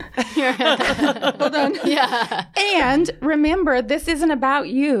 Hold on. Yeah. And remember, this isn't about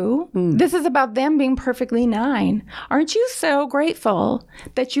you. This is about them being perfectly 9. Aren't you so grateful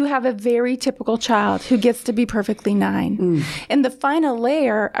that you have a very typical child who gets to be perfectly 9? And the final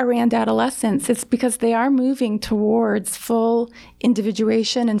layer around adolescence is because they are moving towards full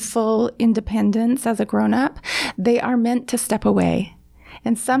individuation and full independence as a grown-up. They are meant to step away.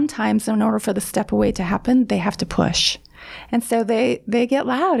 And sometimes in order for the step away to happen, they have to push. And so they get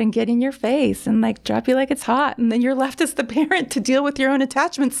loud and get in your face and like drop you like it's hot. And then you're left as the parent to deal with your own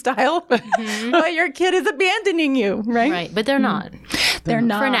attachment style while your kid is abandoning you, right? Right. But they're not. They're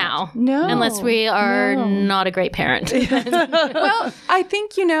not. For now. No. Unless we are not a great parent. Well, I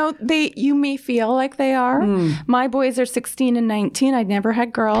think, you may feel like they are. My boys are 16 and 19. I never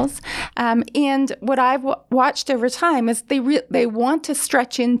had girls. And what I've watched over time is they want to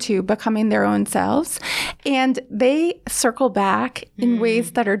stretch into becoming their own selves. And they circle back in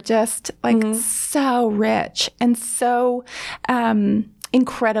ways that are just like so rich and so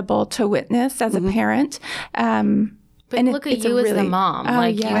incredible to witness as a parent. But and look at you as the mom.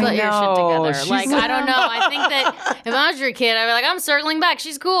 Like, you got your shit together. Like, I don't know. I think that if I was your kid, I'd be like, I'm circling back.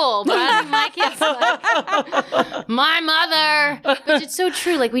 She's cool. But I think my kid's like, my mother. But it's so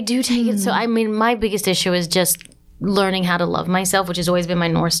true. Like, we do take it. So, I mean, my biggest issue is just learning how to love myself, which has always been my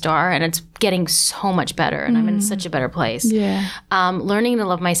North Star, and it's getting so much better, and I'm in such a better place. Yeah. Learning to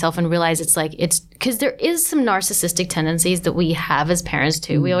love myself and realize it's because there is some narcissistic tendencies that we have as parents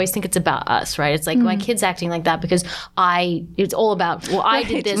too. We always think it's about us, right? It's like my kid's acting like that because it's all about, well, I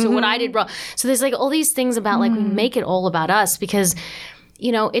did this or what I did wrong. So there's like all these things about like we make it all about us because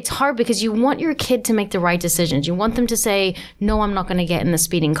it's hard because you want your kid to make the right decisions. You want them to say, no, I'm not going to get in the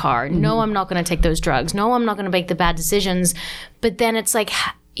speeding car. No, I'm not going to take those drugs. No, I'm not going to make the bad decisions. But then it's like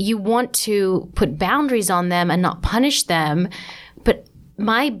you want to put boundaries on them and not punish them. But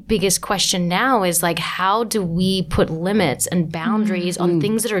my biggest question now is like, how do we put limits and boundaries on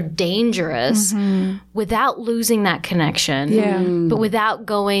things that are dangerous without losing that connection, but without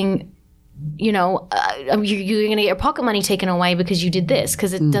going, you're going to get your pocket money taken away because you did this,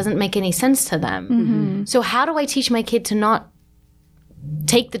 because it doesn't make any sense to them. So how do I teach my kid to not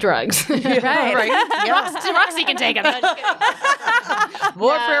take the drugs? Right. Roxy can take them. No, just kidding.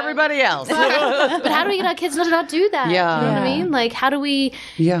 More for everybody else. But how do we get our kids to not do that? Yeah. You know what I mean? Like, how do we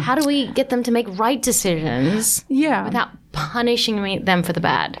get them to make right decisions without punishing them for the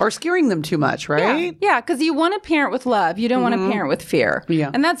bad? Or scaring them too much, right? Yeah, because you want to parent with love. You don't want to parent with fear.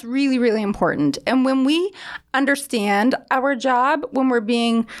 Yeah. And that's really, really important. And when we understand our job, when we're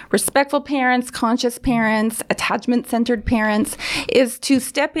being respectful parents, conscious parents, attachment-centered parents, is to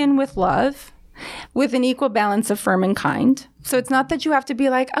step in with love, with an equal balance of firm and kind. So it's not that you have to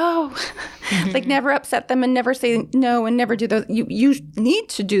be like, like never upset them and never say no and never do those. You need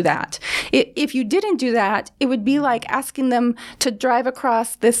to do that. If you didn't do that, it would be like asking them to drive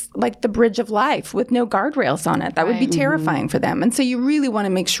across this, like the bridge of life with no guardrails on it. That would be terrifying for them. And so you really want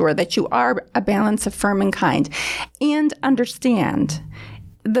to make sure that you are a balance of firm and kind, and understand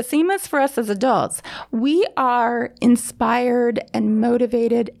the same as for us as adults. We are inspired and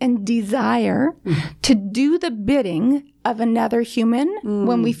motivated and desire to do the bidding of another human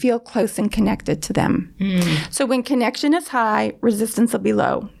when we feel close and connected to them. So when connection is high, resistance will be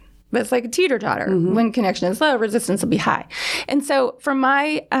low. But it's like a teeter-totter. When connection is low, resistance will be high. And so for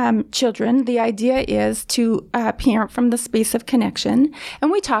my children, the idea is to parent from the space of connection. And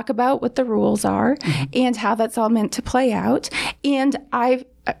we talk about what the rules are and how that's all meant to play out. And I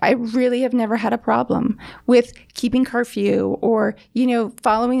really have never had a problem with keeping curfew or,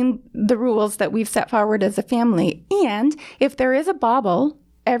 following the rules that we've set forward as a family. And if there is a bobble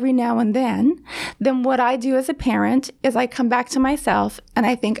every now and then what I do as a parent is I come back to myself and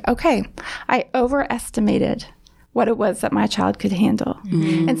I think, okay, I overestimated what it was that my child could handle.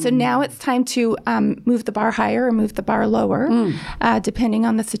 And so now it's time to move the bar higher or move the bar lower, depending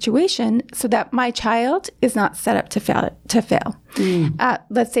on the situation, so that my child is not set up to fail.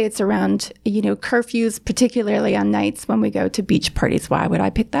 Let's say it's around, curfews, particularly on nights when we go to beach parties. Why would I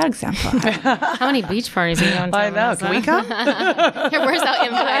pick that example? How many beach parties are you going to? I know. Can we come? Where's that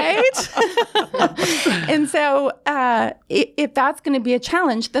invite? And so if that's going to be a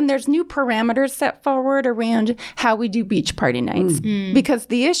challenge, then there's new parameters set forward around how we do beach party nights. Because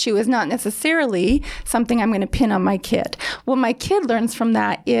the issue is not necessarily something I'm going to pin on my kid. What my kid learns from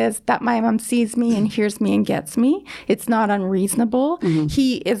that is that my mom sees me and hears me and gets me. It's not unreasonable.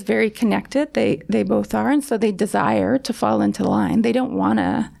 He is very connected. They both are. And so they desire to fall into line. They don't want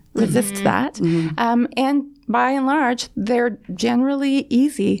to resist that. by and large, they're generally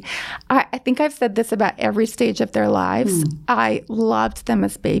easy. I think I've said this about every stage of their lives. I loved them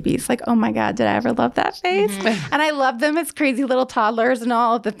as babies. Like, oh my God, did I ever love that phase? And I loved them as crazy little toddlers and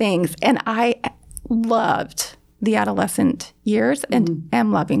all of the things. And I loved the adolescent years and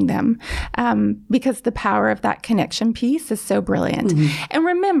am loving them because the power of that connection piece is so brilliant. And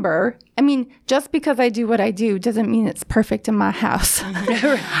remember, I mean, just because I do what I do doesn't mean it's perfect in my house.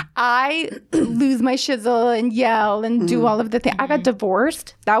 I lose my shizzle and yell and do all of the things. I got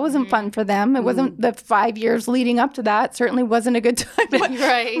divorced. That wasn't fun for them. It wasn't the 5 years leading up to that. Certainly wasn't a good time.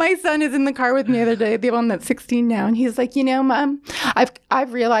 Right. My son is in the car with me the other day, the one that's 16 now, and he's like, Mom,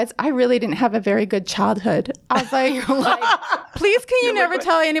 I've realized I really didn't have a very good childhood. I was like, please can you never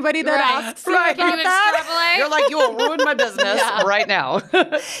tell anybody that asks you about that? You're like, you will ruin my business right now.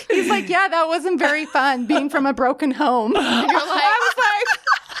 He's like, yeah, that wasn't very fun being from a broken home. I was like,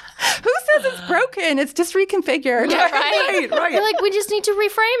 who says it's broken? It's just reconfigured. Yeah, right. You're like, we just need to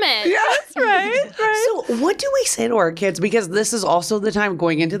reframe it. Yeah, that's right. So what do we say to our kids? Because this is also the time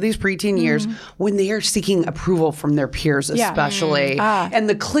going into these preteen years when they are seeking approval from their peers, especially. And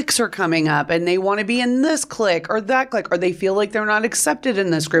the cliques are coming up and they want to be in this clique or that clique, or they feel like they're not accepted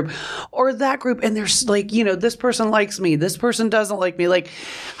in this group or that group. And there's like, this person likes me, this person doesn't like me. Like,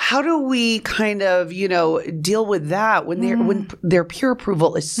 how do we kind of, deal with that when their peer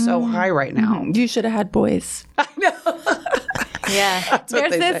approval is so high right now? You should have had boys. I know. Yeah.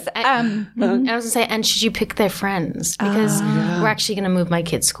 There's this. I was going to say, and should you pick their friends? Because we're actually going to move my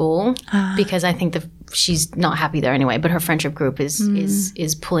kid's school because I think she's not happy there anyway, but her friendship group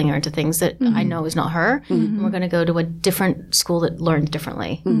is pulling her into things that I know is not her. And we're going to go to a different school that learns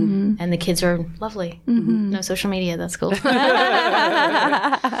differently. And the kids are lovely. No social media. That's cool.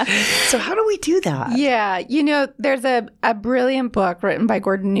 So how do we do that? Yeah. There's a brilliant book written by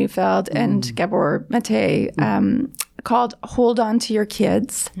Gordon Neufeld and Gabor Mate called Hold On to Your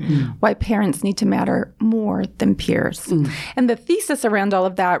Kids, Why Parents Need to Matter More Than Peers. And the thesis around all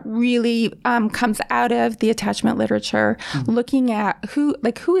of that really comes out of the attachment literature, looking at who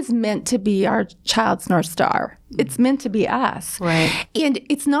is meant to be our child's North Star. It's meant to be us. Right. And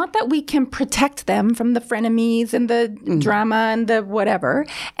it's not that we can protect them from the frenemies and the drama and the whatever.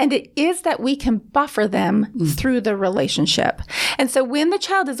 And it is that we can buffer them through the relationship. And so when the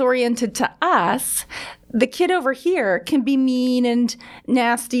child is oriented to us, the kid over here can be mean and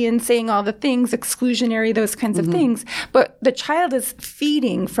nasty and saying all the things, exclusionary, those kinds of things. But the child is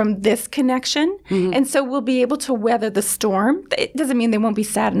feeding from this connection. And so we'll be able to weather the storm. It doesn't mean they won't be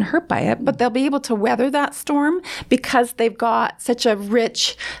sad and hurt by it, but they'll be able to weather that storm because they've got such a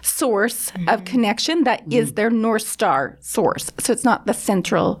rich source of connection that is their North Star source. So it's not the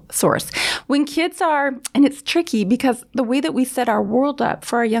central source. When kids are, and it's tricky because the way that we set our world up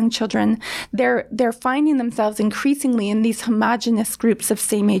for our young children, they're finding themselves increasingly in these homogenous groups of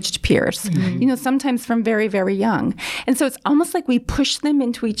same-aged peers, sometimes from very, very young. And so it's almost like we push them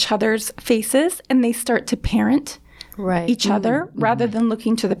into each other's faces and they start to parent each other rather than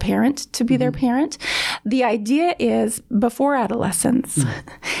looking to the parent to be their parent. The idea is before adolescence,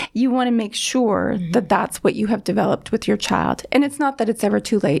 you want to make sure that that's what you have developed with your child. And it's not that it's ever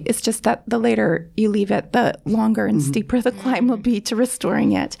too late. It's just that the later you leave it, the longer and steeper the climb will be to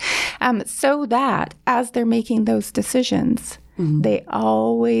restoring it. So that as they're making those decisions, they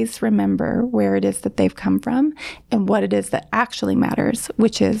always remember where it is that they've come from and what it is that actually matters,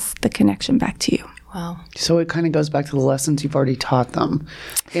 which is the connection back to you. Wow. So it kind of goes back to the lessons you've already taught them.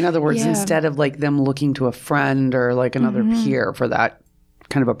 In other words, instead of like them looking to a friend or like another peer for that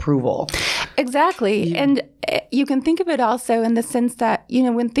kind of approval. Exactly. And you can think of it also in the sense that,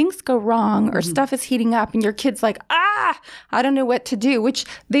 when things go wrong or stuff is heating up and your kid's like, I don't know what to do, which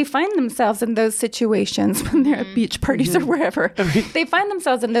they find themselves in those situations when they're at beach parties or wherever. They find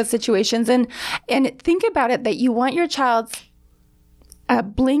themselves in those situations. And think about it that you want your child's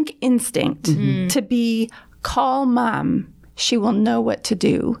blink instinct to be, call mom, she will know what to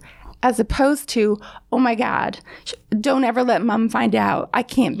do, as opposed to, oh my God, don't ever let mom find out. I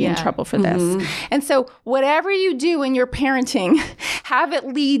can't be in trouble for this. And so whatever you do in your parenting, have it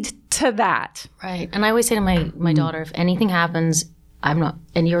lead to that. Right. And I always say to my daughter, if anything happens,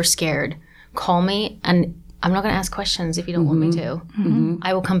 and you're scared, call me, and I'm not going to ask questions if you don't want me to.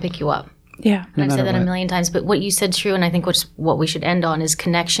 I will come pick you up. Yeah. And I've said that a million times, but what you said is true, and I think what we should end on is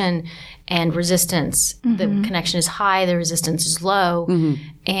connection and resistance. The connection is high, the resistance is low,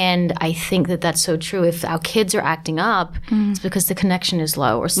 and I think that that's so true. If our kids are acting up, it's because the connection is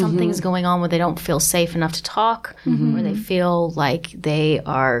low, or something's going on where they don't feel safe enough to talk, or they feel like they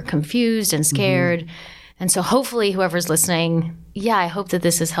are confused and scared. And so hopefully whoever's listening, I hope that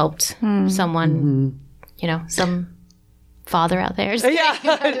this has helped someone some father out there. Just Yeah.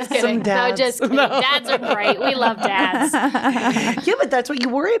 kidding. I'm just kidding. Some dads. No, just kidding. Dads are great. We love dads. Yeah, but that's what you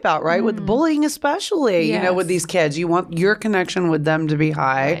worry about, right? With bullying especially, Yes. with these kids. You want your connection with them to be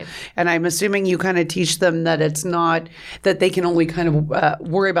high. Right. And I'm assuming you kind of teach them that it's not, that they can only kind of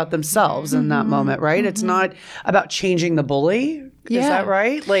worry about themselves in that moment, right? It's not about changing the bully. Is Yeah. that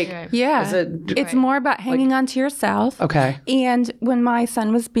right? Like, Yeah. is it, It's more about hanging on to yourself. okay. And when my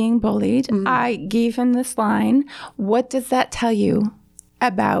son was being bullied, I gave him this line: what does that tell you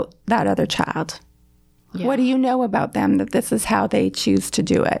about that other child? What do you know about them that this is how they choose to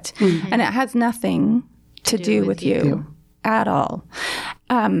do it? And it has nothing to do with you at all.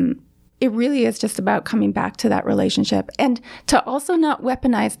 It really is just about coming back to that relationship and to also not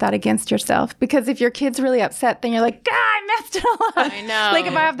weaponize that against yourself. Because if your kid's really upset, then you're like, God, I messed it up. I know. Like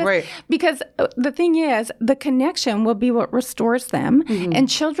if I have this, Right. because the thing is, the connection will be what restores them. And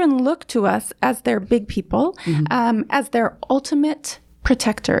children look to us as their big people, as their ultimate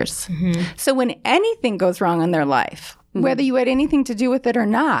protectors. So when anything goes wrong in their life, whether you had anything to do with it or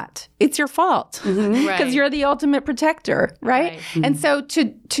not, it's your fault because Right. you're the ultimate protector, right? And so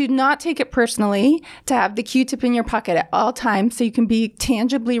to not take it personally, to have the Q-tip in your pocket at all times so you can be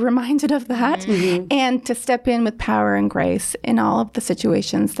tangibly reminded of that, and to step in with power and grace in all of the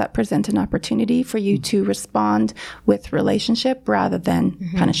situations that present an opportunity for you to respond with relationship rather than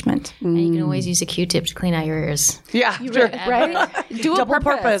punishment. And you can always use a Q-tip to clean out your ears. Yeah. Sure. Right? Dual Double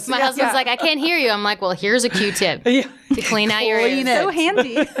purpose. My husband's like, I can't hear you. I'm like, well, here's a Q-tip to clean out your ears. Clean it. So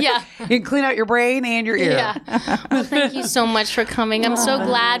handy. Yeah. You can clean out your brain and your ear. Yeah. Well, thank you so much for coming. I'm so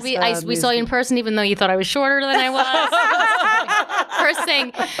glad we saw you in person, even though you thought I was shorter than I was. First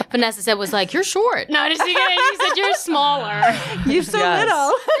thing Vanessa said was like, "You're short." No, just kidding. She said you're smaller. You're so Yes.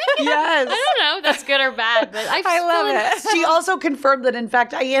 little. Yes. I don't know if that's good or bad, but I love it. She also confirmed that, in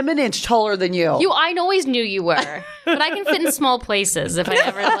fact, I am an inch taller than you. I always knew you were, but I can fit in small places if I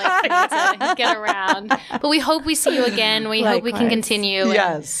ever need to get around. But we hope we see you again. We hope we can Likewise. continue. And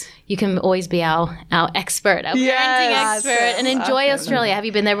Yes. you can always be our expert, our parenting Yes. expert, and enjoy Australia. Have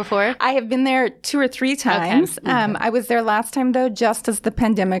you been there before? I have been there 2 or 3 times. I was there last time, though, just as the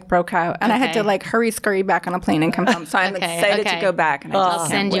pandemic broke out. And I had to hurry, scurry back on a plane and come home. So I'm excited to go back. And I'll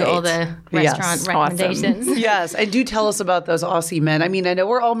send you all the restaurant recommendations. Yes. And do tell us about those Aussie men. I mean, I know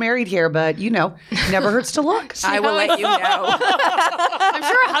we're all married here, but, never hurts to look. I will let you know. I'm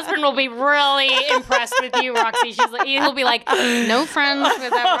sure her husband will be really impressed with you, Roxy. He'll be like, no friends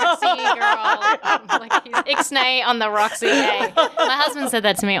with that Roxy girl. Like he's ixnay on the Roxy A. My husband said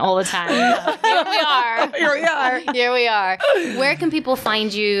that to me all the time. So here we are. Here we are. Here we are. Where can people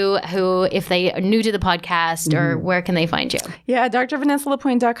find you if they are new to the podcast, or where can they find you? Yeah,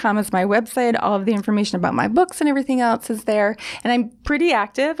 drvanessalapointe.com is my website. All of the information about my books and everything else is there. And I'm pretty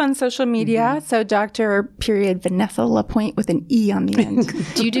active on social media. So Dr. Vanessa Lapointe with an E on the end.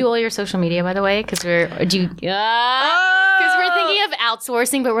 Do you do all your social media, by the way? Because we're thinking of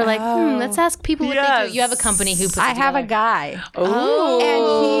outsourcing, but we're like, let's ask people what they do. You have a company who puts it I have a together. guy.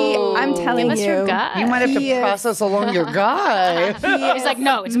 Oh. And I'm telling Give us your you. guy. You might have He to is- process along your guy. He's like,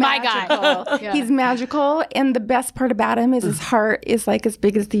 no, it's my guy. Magical. He's magical, and the best part about him is his heart is like as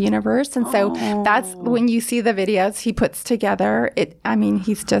big as the universe, and so that's when you see the videos he puts together.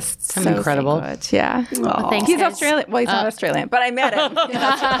 He's just so incredible. good. Yeah, Well, thanks, he's guys. Australian. Well, he's not Australian, but I met him.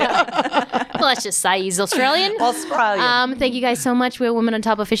 Well, let's just say he's Australian. Australian. Thank you guys so much. We're Women on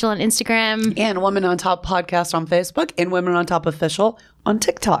Top Official on Instagram. And Women on Top podcast on Facebook and Women on Top Official on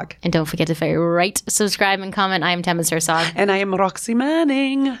TikTok. And don't forget to rate, subscribe, and comment. I am Tamara Sirsog. And I am Roxy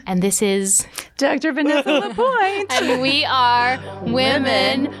Manning. And this is Dr. Vanessa Lapointe. And we are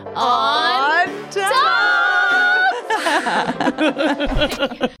Women on Top.